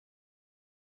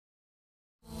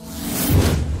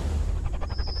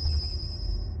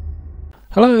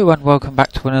Hello and welcome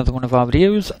back to another one of our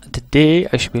videos. Today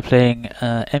I should be playing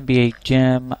NBA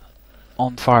Jam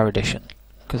on Fire Edition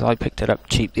because I picked it up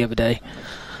cheap the other day.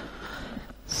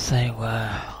 So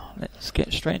let's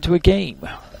get straight into a game.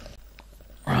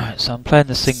 Right, so I'm playing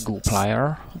the single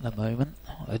player at the moment.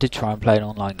 I did try and play an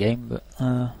online game but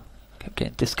kept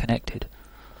getting disconnected.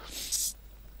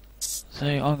 So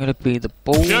I'm going to be the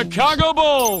Bulls. Chicago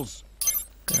Bulls!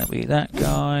 Going to be that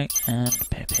guy and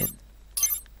Pippin.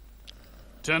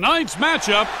 Tonight's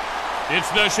matchup, it's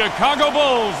the Chicago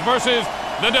Bulls versus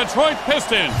the Detroit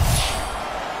Pistons.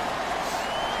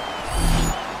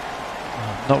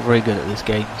 I'm not very good at this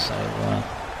game, so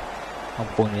I'm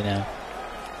pointing out.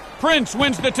 Prince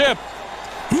wins the tip.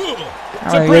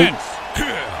 To Prince.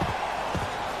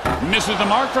 Misses the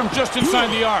mark from just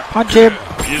inside the arc. Punch him.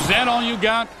 Is that all you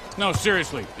got? No,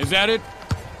 seriously. Is that it?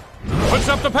 Puts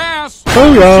up the pass.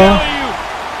 Booyah.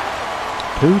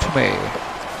 Two to me.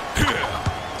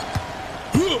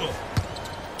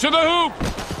 To the hoop.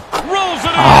 Rolls it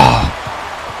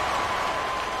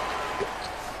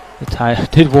in. I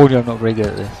did warn you I'm not very good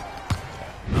at this.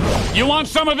 You want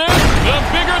some of this? The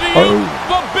bigger the hoop,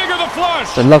 the bigger the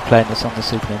flush. I love playing this on the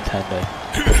Super Nintendo.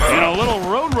 And a little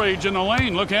road rage in the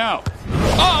lane. Look out.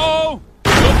 Uh-oh. The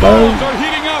Bulls are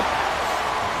heating up.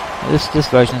 This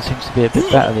version seems to be a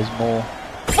bit better. There's more.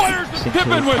 Fires the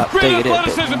Pippin with great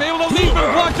athleticism, able to leap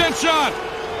and block that shot.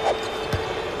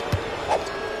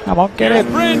 Come on, get it.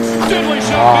 Prince, diddly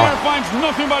shot there, finds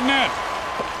nothing but net.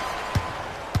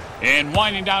 And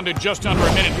winding down to just under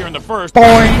a minute here in the first.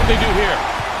 Boing. See what they do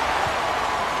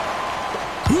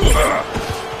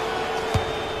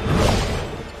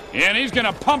here. And he's going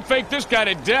to pump fake this guy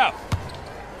to death.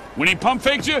 When he pump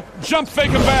fakes you, jump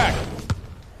fake him back.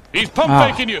 He's pump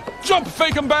faking you, jump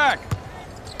fake him back.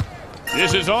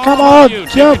 This is all on you.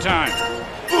 Take your time.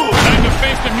 Time to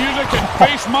face the music and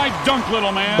face my dunk,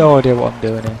 little man. No idea what I'm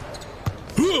doing here.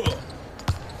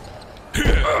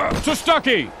 To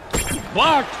Stuckey.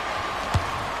 Blocked.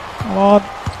 Come on.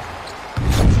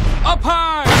 Up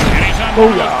high. And he's on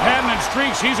one of those patented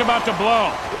streaks he's about to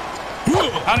blow.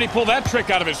 How did he pull that trick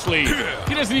out of his sleeve?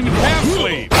 He doesn't even have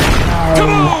sleeves.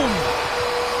 Kaboom!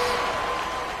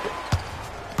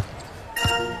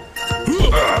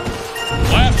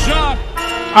 Last shot.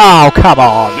 Oh, come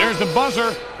on. There's the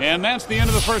buzzer, and that's the end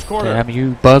of the first quarter. Damn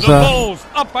you, buzzer. The Bulls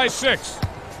up by 6.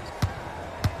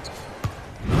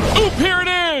 Oop, here it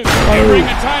is. You bring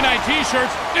the tie-dye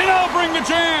T-shirts, and I'll bring the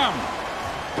jam.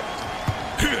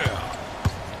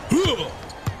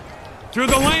 Through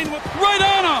the lane, right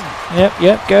on him.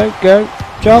 Yep, go,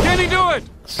 jump. Can he do it?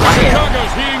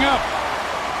 Chicago's heating up.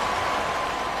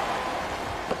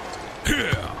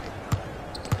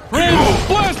 Prince,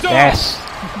 blast off. Yes.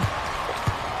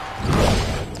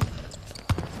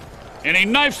 And he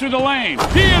knifes through the lane.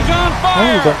 He is on fire.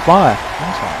 Oh, he's on fire.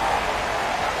 Nice one.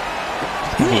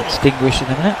 He's going to be extinguished in a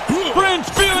minute. Prince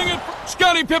feeling it.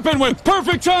 Scottie Pippen with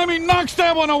perfect timing knocks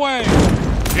that one away.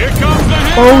 Here comes the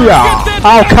hammer. Oh, yeah.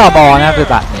 Oh, come on. How did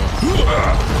that miss?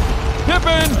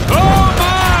 Pippen. Oh,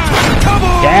 my. Come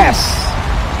on. Yes.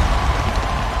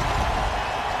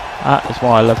 That is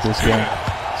why I love this game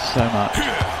so much.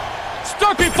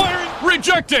 Stuckey firing.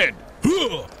 Rejected.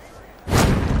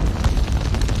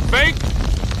 Fake.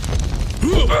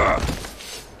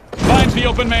 Finds the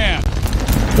open man.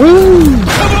 Woo!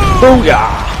 Booyah!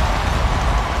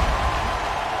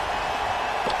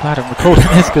 Glad I'm recording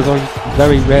this because I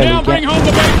very rarely now bring home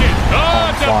the bacon.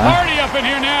 Oh, it's a fire. party up in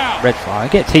here now. Red fire. I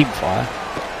get team fire.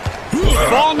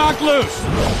 Ball knocked loose.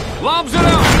 Lobs it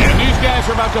out. And these guys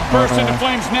are about to burst into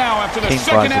flames now after the Team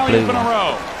second fire's the alley-oop blue in a one.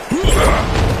 row.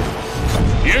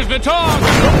 Here's the toss.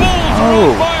 The Bulls are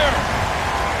on fire.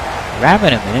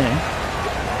 Ramming him in.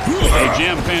 Hey,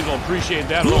 Jam fans will appreciate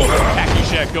that little hacky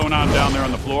shack going on down there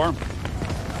on the floor.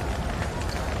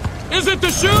 Is it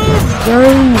the shoot?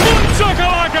 No.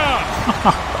 Chakalaka!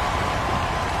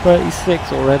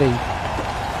 36 already.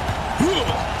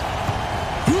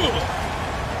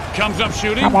 Comes up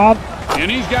shooting. Come on. And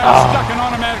he's got it stuck in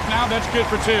automatic now. That's good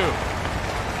for 2.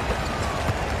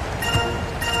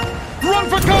 Run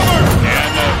for cover!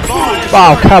 And the ball is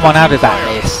Come on. How did that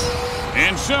miss?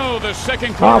 And so the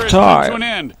second quarter is come to an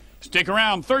end. Stick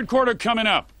around. Third quarter coming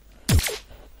up.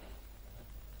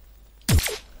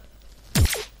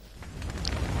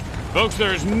 Folks,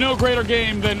 there's no greater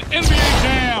game than NBA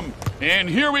Jam. And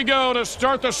here we go to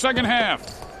start the second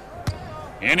half.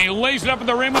 And he lays it up at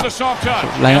the rim with a soft touch.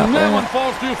 And that one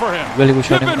falls through for him. Really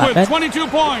wish I Pippen didn't with 22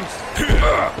 points.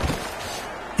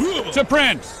 To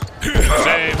Prince.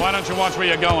 Say, why don't you watch where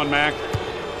you're going, Mac?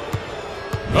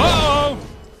 Uh-oh.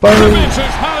 Pippen as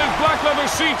hot as black leather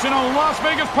seats in a Las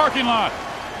Vegas parking lot.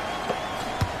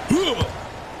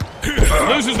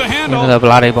 Loses the handle. Give me the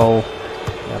bloody ball.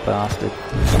 You bastard.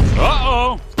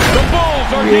 Uh-oh. The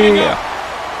Bulls are heating up.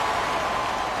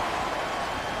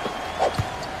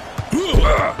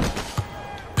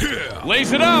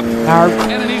 Lays it up.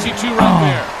 And an easy 2-run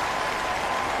there.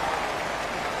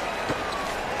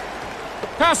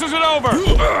 Passes it over.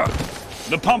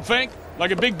 The pump fake.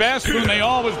 Like a big bass spoon, they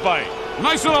always bite.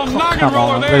 Nice little noggin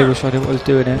roller there. I really wish I knew what I was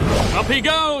doing it. Up he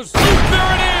goes. There it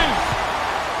is.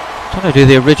 Trying to do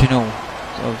the original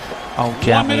of old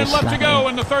Jam. 1 minute left to go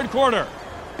in the third quarter.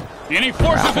 And he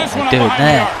forces this one up doing behind the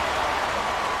there.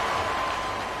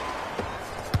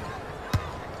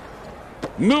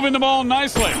 arc. Moving the ball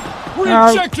nicely.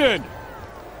 Rejected.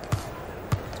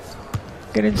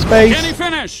 Get in space. Can he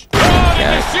finish? Oh, did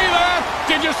you see that?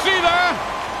 Did you see that?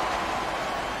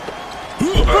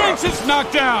 Prince is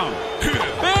knocked down.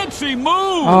 Fancy move.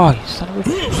 Oh, you son of a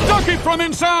bitch. Stuck it from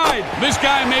inside. This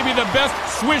guy may be the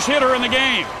best swish hitter in the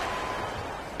game.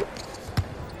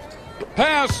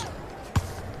 Pass.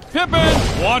 Pippen.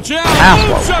 Watch out.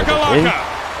 Boom shakalaka.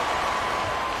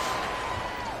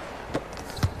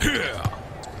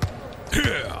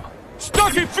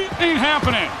 Stuck it. Ain't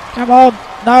happening. Come on.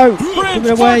 No. Prince Give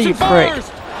it away, you prick.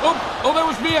 Oh, that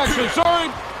was me actually. Sorry.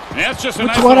 That's just a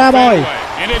nice Which one am I?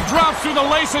 And it drops through the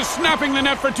laces, snapping the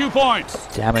net for 2 points.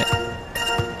 Damn it.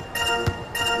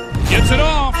 Gets it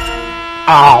off.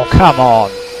 Oh, come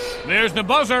on. There's the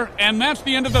buzzer, and that's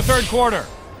the end of the third quarter.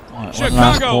 Right,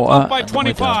 Chicago up by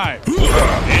 25.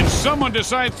 And someone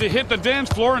decides to hit the dance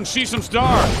floor and see some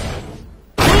stars.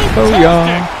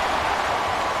 Booyah.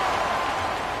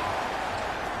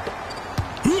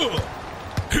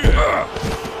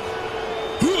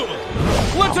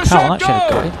 Let's a shot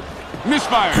go.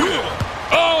 Misfire.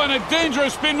 Oh, and a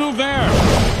dangerous spin move there.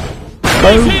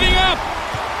 He's heating up.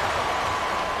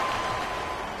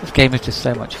 This game is just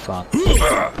so much fun.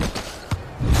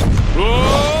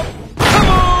 Oh, come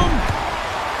on.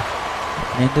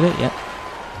 Ended it, yeah.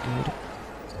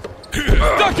 Good.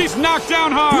 Ducky's knocked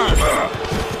down hard.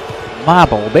 My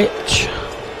ball, bitch.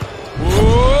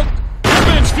 Oh, the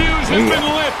bench fuse has been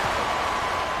lit.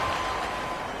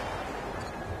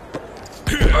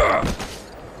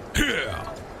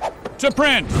 To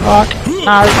Prince. Fuck.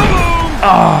 No.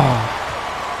 Oh.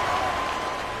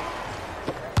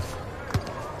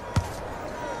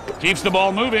 Keeps the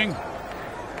ball moving.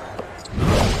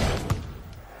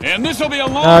 And this will be a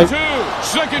long 2.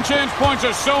 Second chance points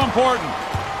are so important.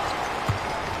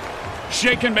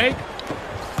 Shake and make.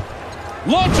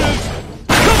 Launches.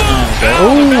 Come on.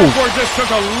 Oh, the backboard just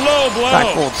took a low blow.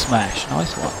 Backboard smash.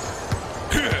 Nice one.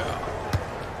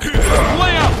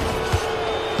 Layup.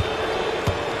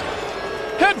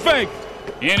 Head fake.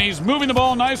 And he's moving the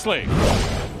ball nicely.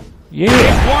 Yeah.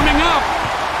 He's warming up.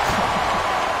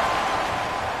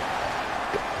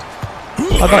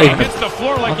 I'm not even hits the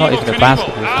floor like I'm not even a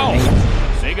basketball fan.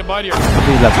 Say goodbye to your... I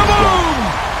do love this game. Kaboom!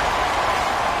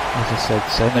 As I said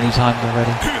so many times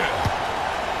already.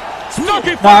 Snuck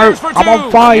it, No, fires for 2. I'm on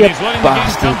fire, And he's letting the game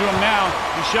bastard. come to him now.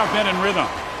 He's shot that in rhythm.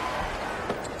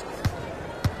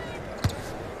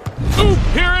 Oop,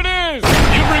 here it is.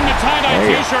 You bring the tie-dye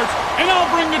t-shirts, and I'll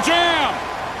bring the jam.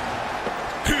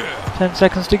 10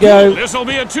 seconds to go. This will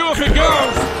be a 2 if it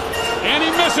goes. And he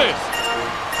misses.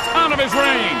 Out of his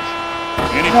range.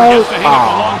 And he forgets to hit up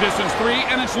the long-distance 3,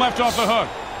 and it's left off the hook.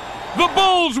 The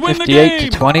Bulls win the game.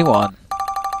 58 to 21.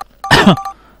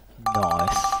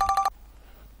 Nice.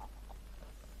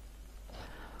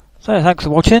 So thanks for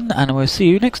watching, and we'll see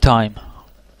you next time.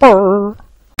 Bye.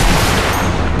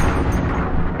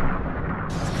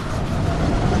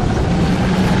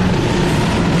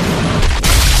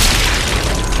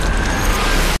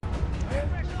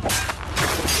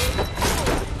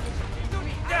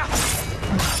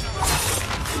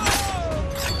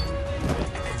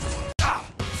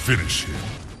 Finish him.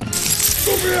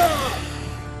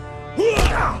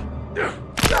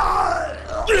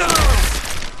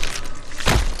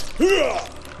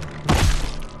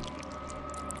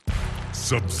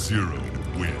 Sub-Zero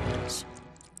wins.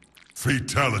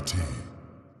 Fatality.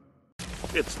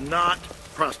 It's not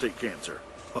prostate cancer.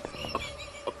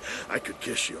 I could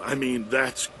kiss you. I mean,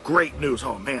 that's great news.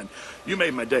 Oh, man, you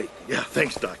made my day. Yeah,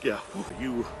 thanks, Doc. Yeah,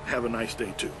 you have a nice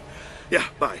day, too. Yeah,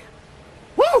 bye.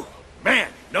 Woo!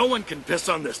 Man, no one can piss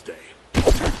on this day.